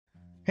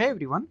Hey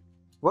everyone,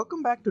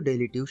 welcome back to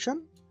Daily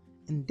Tuition.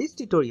 In this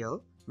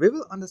tutorial, we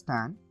will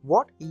understand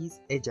what is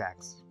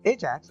Ajax.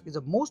 Ajax is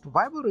the most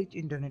viable rich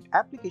internet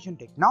application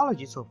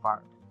technology so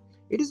far.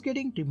 It is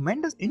getting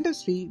tremendous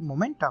industry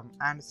momentum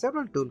and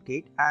several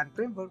toolkits and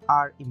frameworks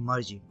are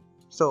emerging.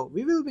 So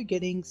we will be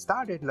getting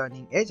started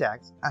learning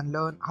Ajax and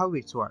learn how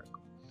it's work.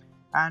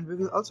 And we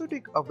will also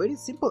take a very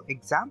simple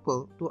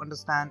example to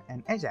understand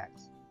an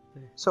Ajax.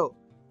 So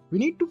we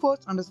need to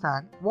first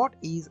understand what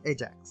is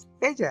Ajax.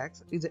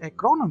 Ajax is an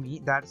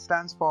acronym that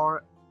stands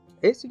for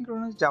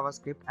Asynchronous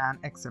JavaScript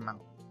and XML,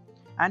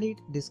 and it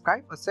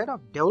describes a set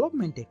of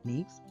development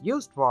techniques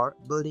used for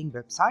building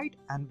website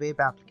and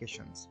web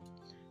applications.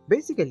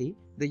 Basically,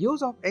 the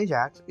use of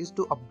Ajax is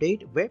to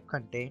update web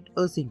content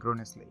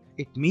asynchronously.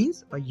 It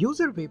means a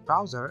user web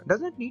browser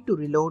doesn't need to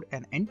reload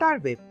an entire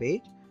web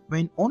page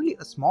when only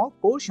a small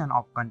portion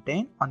of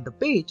content on the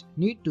page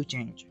need to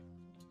change.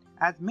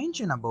 As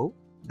mentioned above,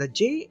 the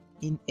J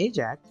in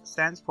Ajax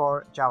stands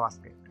for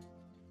JavaScript.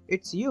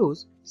 It's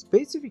used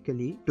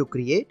specifically to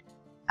create,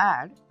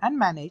 add, and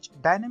manage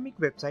dynamic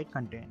website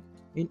content.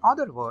 In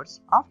other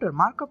words, after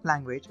markup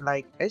language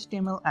like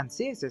HTML and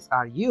CSS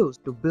are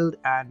used to build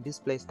and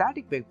display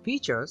static web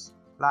features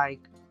like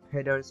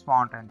headers,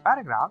 font, and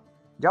paragraph,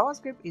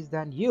 JavaScript is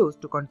then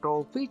used to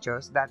control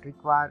features that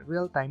require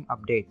real-time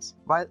updates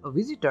while a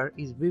visitor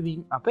is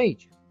viewing a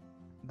page.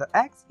 The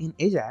X in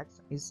Ajax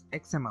is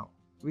XML,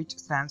 which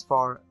stands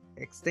for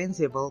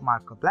Extensible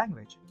Markup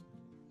Language.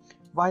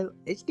 While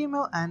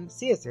HTML and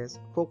CSS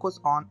focus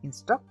on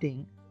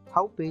instructing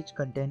how page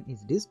content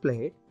is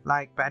displayed,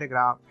 like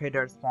paragraph,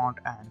 headers, font,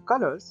 and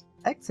colors,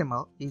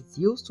 XML is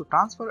used to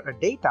transfer a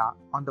data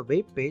on the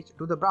web page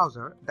to the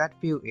browser that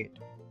view it.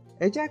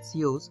 Ajax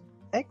uses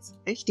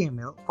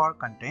XHTML for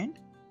content,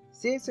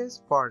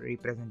 CSS for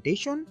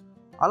representation,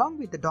 along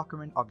with the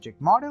document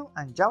object model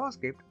and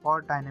JavaScript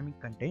for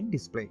dynamic content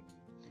display.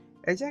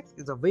 Ajax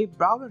is a web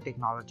browser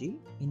technology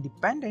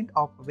independent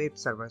of web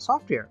server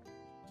software.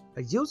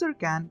 A user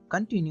can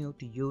continue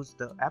to use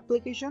the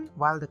application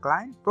while the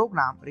client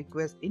program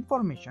requests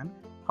information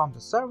from the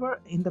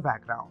server in the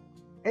background.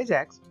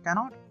 Ajax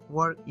cannot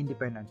work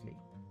independently.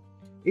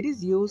 It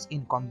is used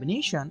in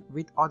combination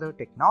with other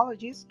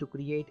technologies to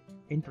create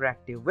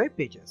interactive web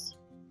pages.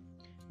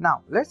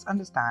 Now let's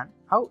understand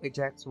how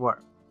Ajax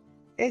works.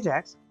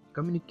 Ajax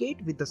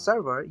communicates with the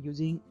server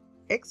using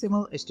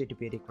XML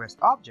HTTP request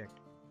object.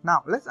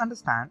 Now let's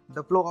understand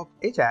the flow of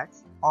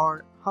Ajax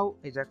or how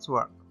Ajax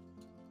works.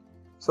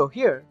 So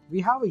here we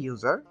have a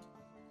user,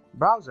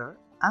 browser,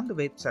 and the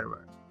web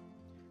server.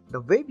 The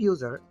web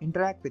user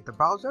interacts with the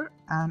browser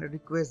and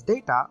requests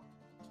data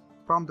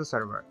from the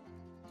server.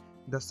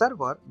 The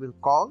server will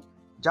call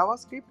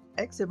JavaScript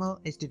XML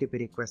HTTP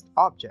request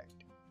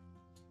object.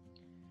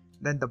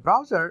 Then the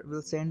browser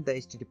will send the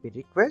HTTP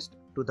request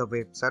to the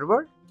web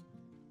server.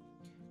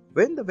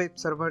 When the web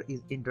server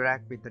is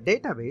interact with the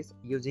database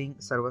using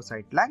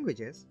server-side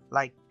languages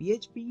like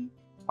PHP,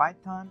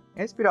 Python,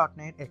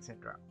 ASP.NET,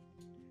 etc.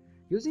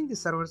 Using the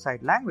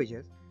server-side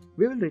languages,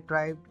 we will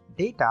retrieve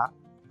data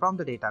from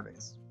the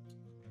database.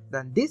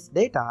 Then this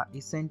data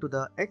is sent to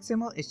the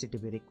XML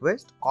HTTP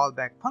request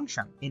callback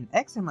function in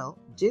XML,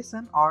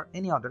 JSON, or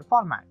any other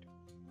format.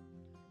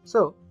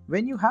 So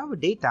when you have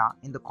data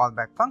in the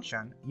callback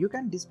function, you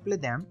can display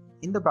them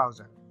in the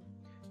browser.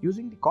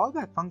 Using the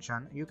callback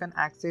function, you can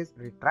access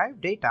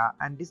retrieved data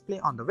and display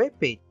on the web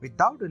page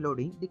without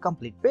reloading the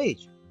complete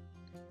page.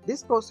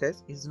 This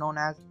process is known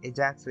as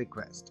Ajax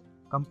request.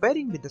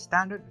 Comparing with the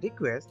standard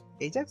request,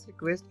 Ajax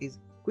request is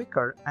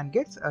quicker and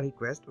gets a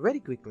request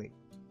very quickly.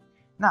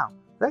 Now,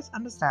 let's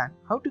understand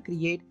how to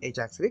create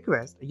Ajax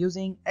request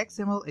using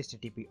XML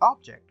HTTP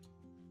object.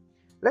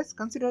 Let's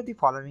consider the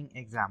following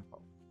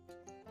example.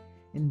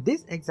 In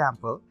this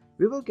example,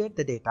 we will get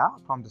the data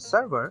from the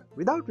server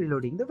without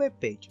reloading the web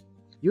page.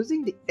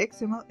 Using the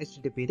XML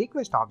HTTP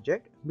request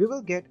object, we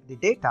will get the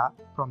data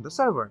from the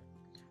server.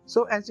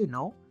 So as you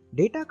know,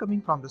 data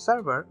coming from the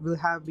server will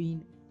have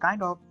been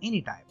kind of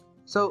any type.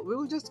 So we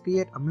will just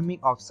create a mimic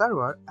of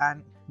server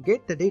and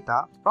get the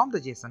data from the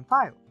JSON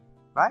file,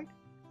 right?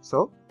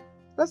 So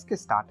let's get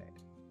started.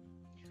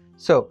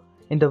 So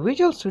in the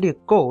Visual Studio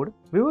Code,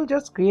 we will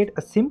just create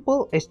a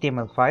simple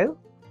HTML file.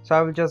 So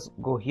I will just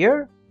go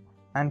here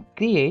and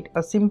create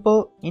a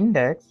simple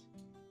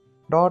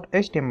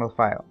index.html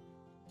file.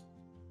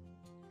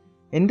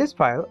 In this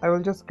file, I will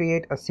just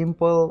create a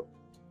simple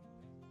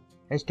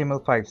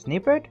HTML5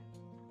 snippet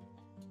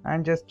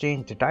and just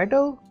change the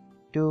title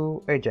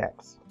to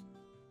Ajax.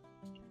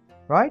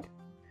 Right?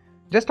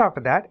 Just after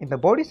that, in the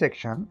body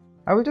section,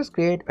 I will just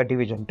create a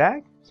division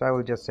tag. So I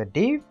will just say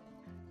div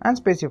and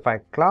specify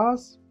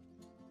class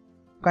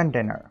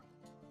container.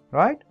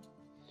 Right?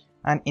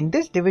 And in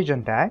this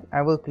division tag,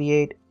 I will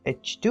create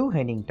h2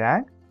 heading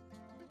tag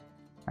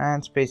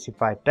and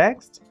specify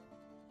text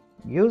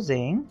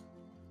using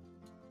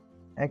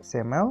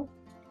XML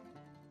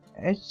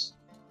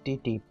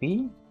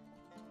HTTP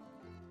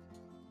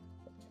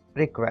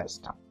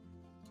request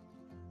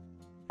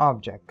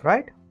object,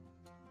 right?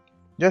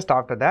 Just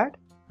after that,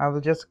 I will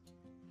just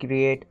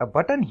create a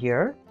button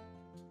here.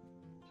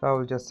 So I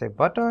will just say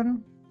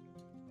button,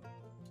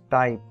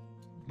 type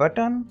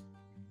button,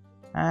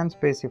 and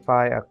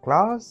specify a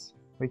class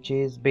which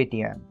is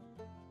btn.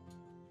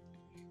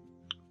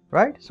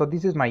 Right, so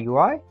this is my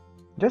UI.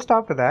 Just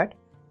after that,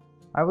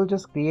 I will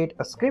just create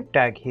a script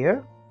tag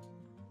here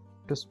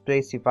to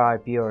specify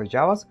pure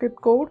JavaScript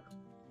code.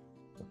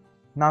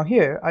 Now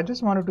here I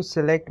just wanted to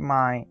select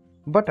my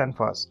button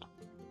first.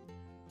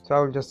 So I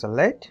will just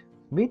select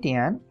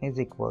btn is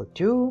equal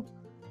to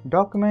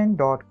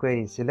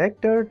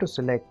document.querySelector to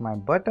select my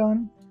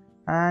button,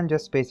 and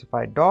just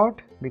specify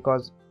dot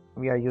because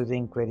we are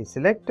using query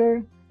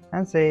selector,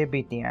 and say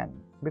btn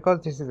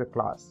because this is a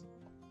class.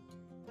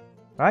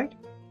 Right,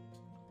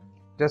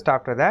 just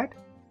after that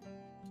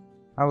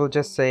I will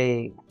just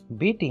say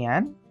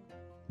btn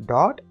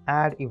dot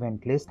add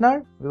event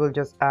listener. We will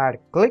just add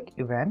click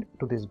event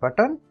to this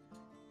button.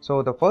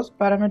 So the first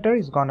parameter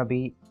is gonna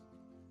be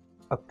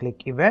a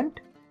click event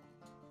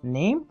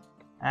name,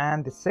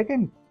 and the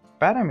second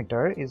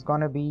parameter is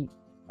gonna be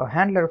a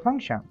handler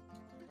function.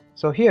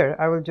 So here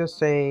I will just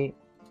say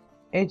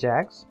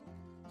Ajax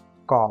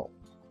call.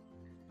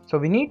 So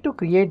we need to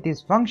create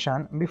this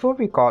function before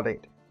we call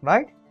it,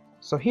 right?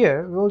 So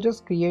here we will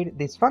just create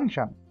this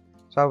function.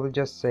 So I will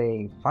just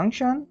say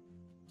function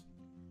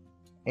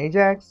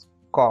Ajax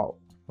call,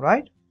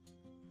 right?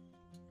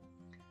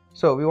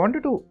 So we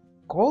wanted to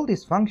call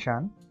this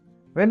function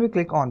when we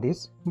click on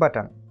this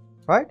button,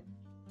 right?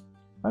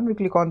 When we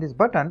click on this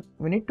button,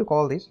 we need to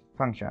call this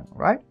function,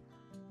 right?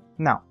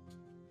 Now,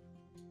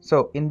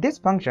 so in this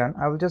function,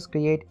 I will just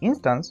create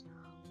instance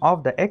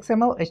of the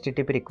XML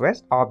HTTP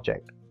request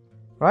object,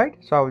 right?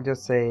 So I will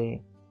just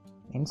say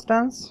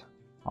instance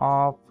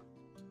of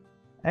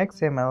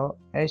XML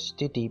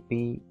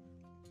HTTP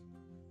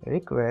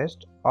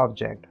request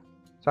object.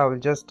 So I will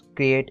just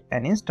create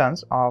an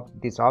instance of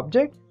this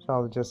object. So I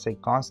will just say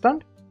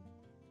constant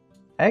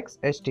x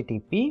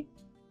HTTP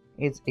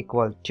is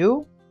equal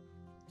to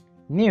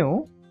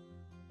new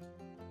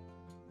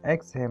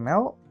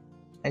XML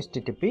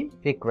HTTP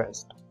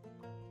request,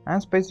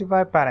 and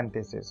specify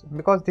parentheses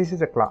because this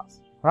is a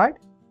class, right?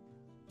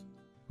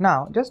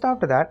 Now just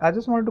after that, I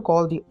just wanted to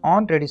call the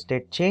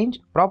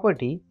onReadyStateChange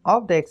property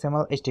of the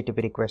XML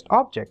HTTP request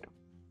object.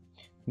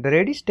 The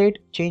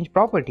ReadyStateChange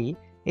property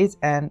is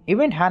an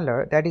event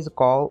handler that is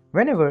called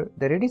whenever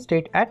the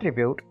ready-state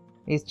attribute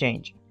is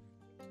changed.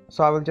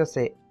 So I will just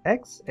say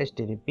x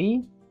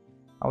HTTP.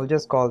 I will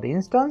just call the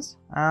instance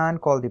and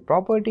call the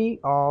property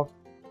of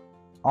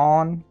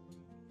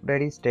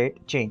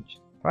onReadyStateChange,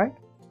 right?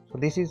 So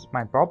this is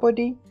my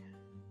property,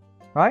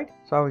 right?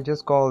 So I will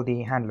just call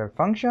the handler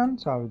function.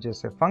 So I will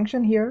just say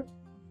function here,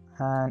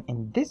 and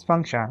in this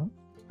function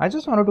I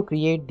just wanted to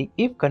create the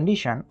if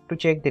condition to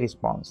check the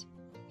response.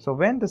 So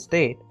when the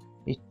state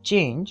is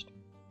changed,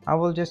 I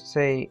will just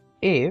say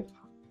if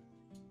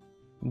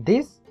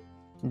this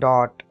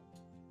dot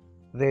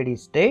ready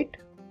state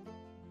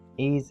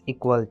is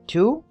equal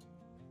to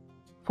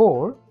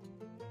 4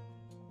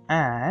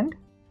 and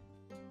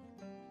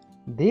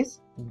this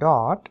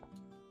dot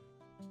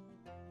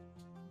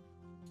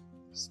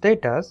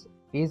status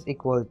is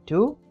equal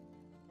to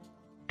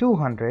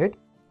 200,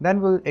 then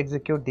we'll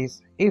execute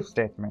this if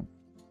statement,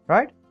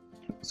 right?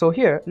 So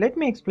here let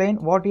me explain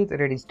what is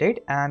ready state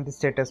and the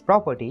status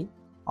property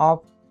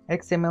of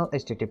XML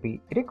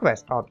HTTP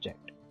request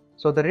object.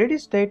 So the ready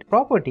state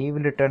property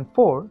will return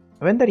 4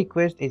 when the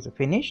request is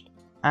finished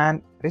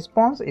and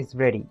response is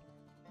ready,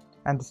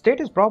 and the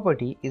status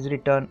property is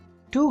return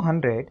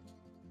 200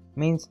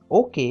 means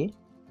okay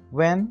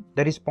when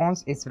the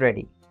response is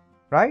ready,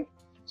 right?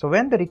 So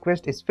when the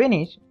request is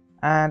finished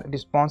and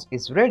response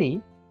is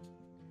ready,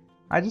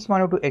 I just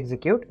wanted to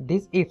execute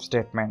this if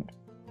statement,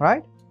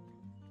 right?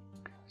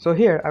 So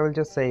here I will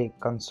just say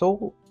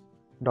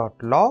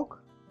console.log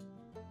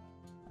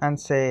and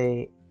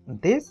say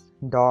this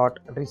dot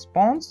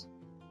response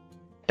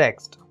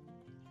text.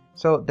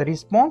 So the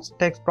response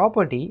text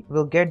property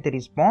will get the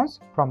response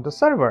from the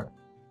server,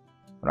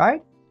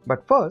 right?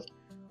 But first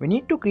we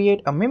need to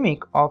create a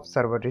mimic of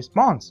server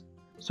response.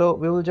 So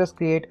we will just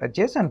create a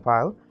JSON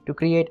file to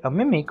create a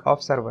mimic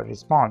of server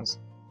response.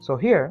 So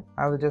here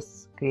I will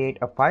just create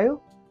a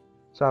file.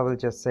 So I will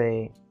just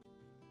say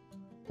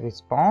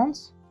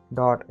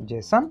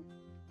response.json,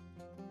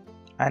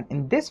 and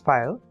in this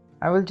file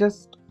I will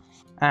just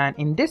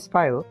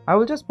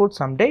put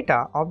some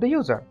data of the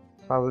user.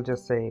 So I will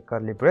just say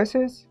curly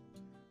braces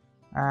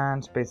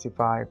and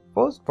specify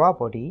first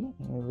property,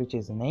 which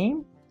is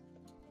name.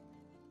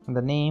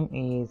 The name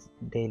is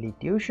daily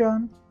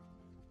tuition.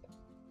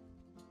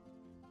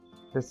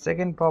 The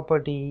second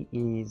property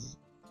is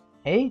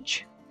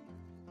age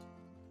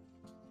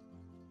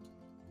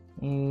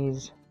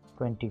is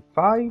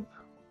 25.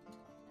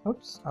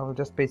 Oops, I will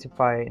just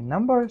specify a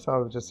number, so I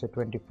will just say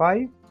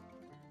 25,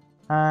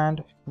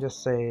 and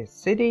just say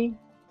city.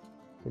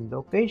 The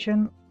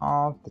location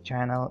of the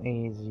channel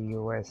is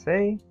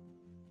USA.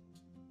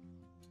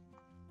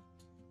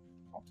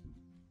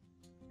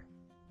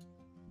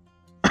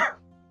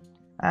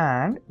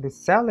 And the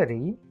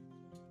salary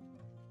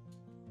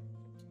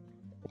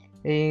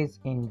is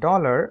in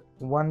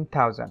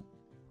 $1000,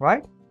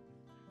 right?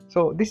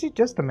 So this is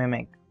just a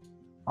mimic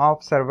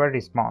of server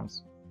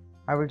response.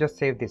 I will just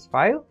save this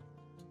file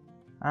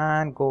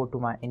and go to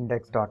my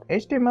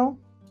index.html.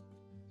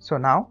 So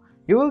now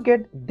you will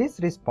get this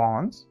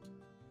response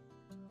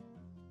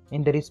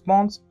in the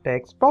response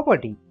text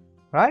property,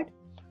 right?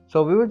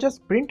 So we will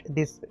just print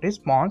this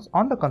response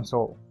on the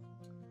console.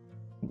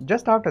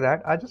 Just after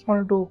that, I just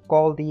wanted to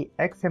call the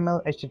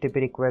XML HTTP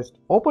request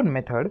open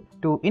method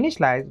to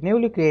initialize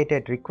newly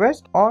created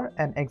request or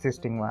an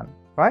existing one,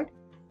 right?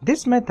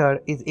 This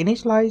method is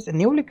initialize a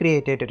newly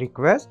created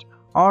request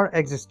or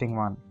existing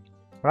one,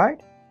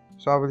 right?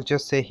 So I will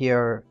just say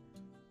here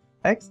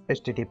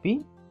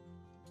xHTTP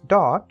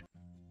dot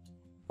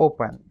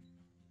open.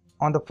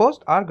 On the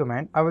first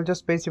argument, I will just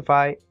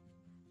specify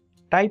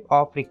type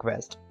of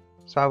request.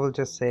 So I will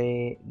just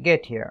say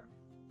get here.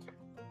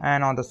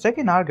 And on the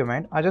second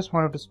argument, I just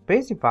wanted to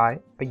specify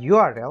a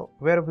URL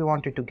where we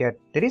wanted to get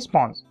the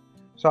response.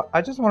 So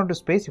I just wanted to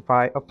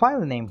specify a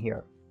file name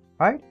here,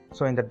 right?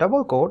 So in the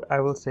double quote, I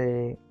will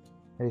say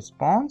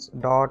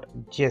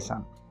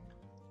response.json,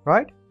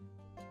 right?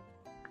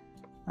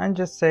 And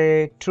just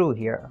say true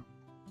here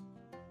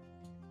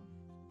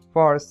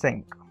for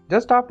sync.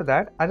 Just after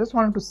that, I just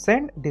wanted to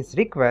send this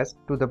request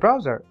to the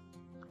browser.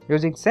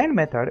 Using send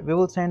method, we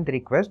will send the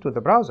request to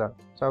the browser.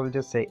 So I will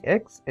just say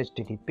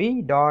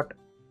xHTTP.send,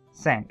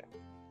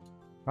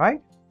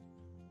 right?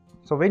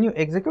 So when you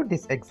execute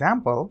this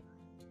example,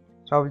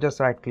 so I will just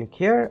right click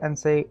here and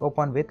say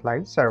open with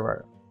live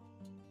server.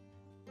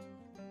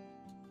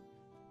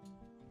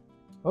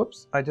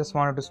 Oops, I just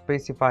wanted to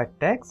specify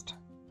text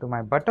to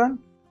my button.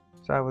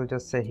 So I will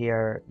just say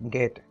here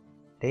get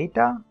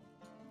data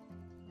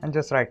and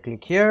just right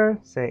click here,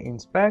 say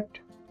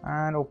inspect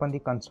and open the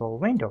console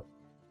window.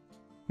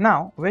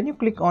 Now when you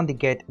click on the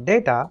get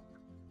data,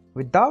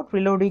 without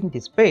reloading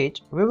this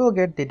page, we will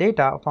get the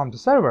data from the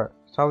server.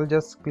 So I will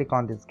just click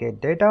on this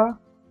get data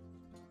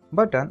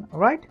button,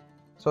 right?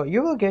 So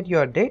you will get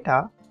your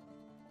data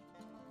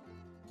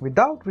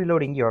without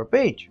reloading your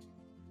page.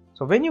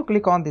 So when you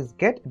click on this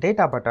get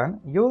data button,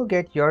 you will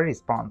get your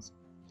response.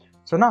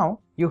 So now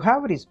you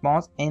have a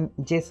response in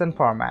JSON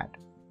format.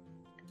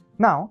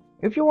 Now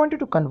if you wanted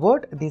to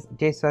convert this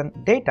JSON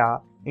data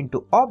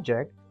into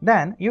object,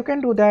 then you can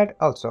do that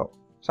also.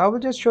 So I will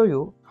just show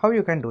you how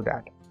you can do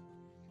that.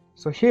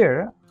 So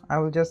here I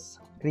will just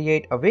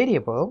create a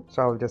variable.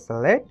 So I will just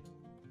select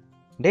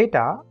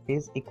data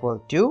is equal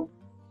to,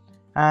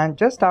 and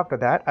just after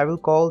that I will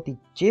call the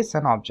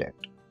JSON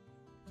object,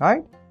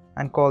 right?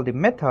 And call the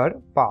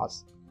method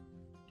pass.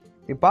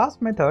 The pass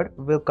method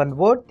will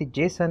convert the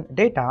JSON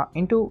data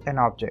into an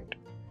object.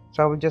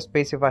 So I will just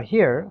specify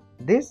here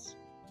this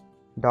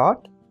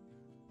dot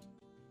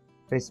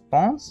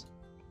response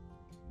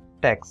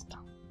text,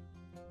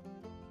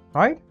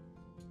 right?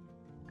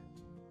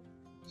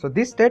 So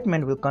this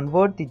statement will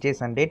convert the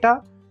JSON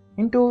data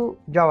into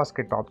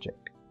JavaScript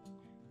object.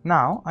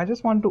 Now I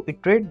just want to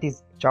iterate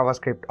this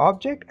JavaScript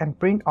object and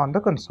print on the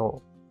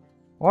console.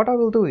 What I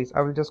will do is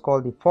I will just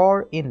call the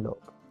for in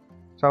loop.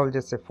 So I will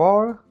just say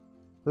for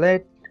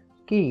let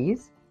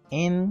keys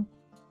in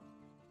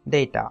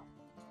data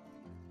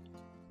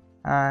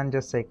and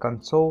just say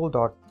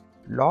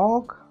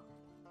console.log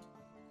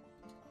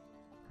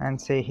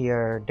and say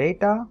here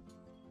data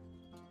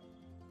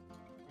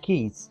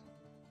keys,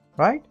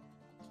 right?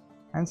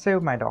 And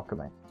save my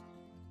document.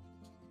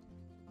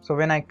 So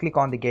when I click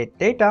on the get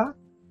data,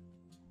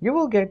 you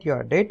will get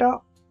your data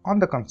on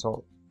the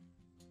console,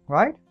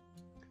 right?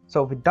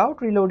 So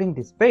without reloading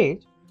this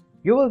page,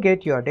 you will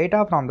get your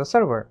data from the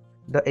server.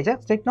 The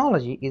Ajax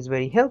technology is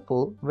very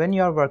helpful when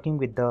you are working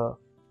with the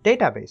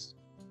database,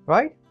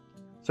 right?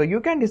 So you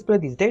can display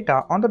this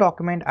data on the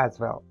document as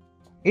well.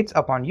 It's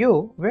upon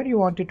you where you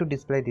wanted to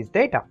display this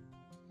data.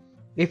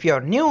 If you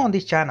are new on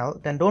this channel,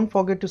 then don't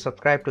forget to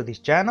subscribe to this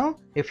channel.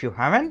 If you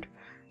haven't,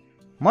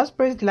 must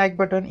press the like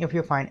button if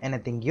you find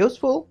anything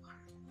useful.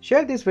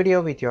 Share this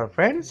video with your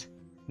friends.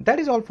 That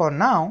is all for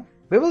now.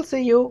 We will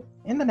see you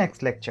in the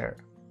next lecture.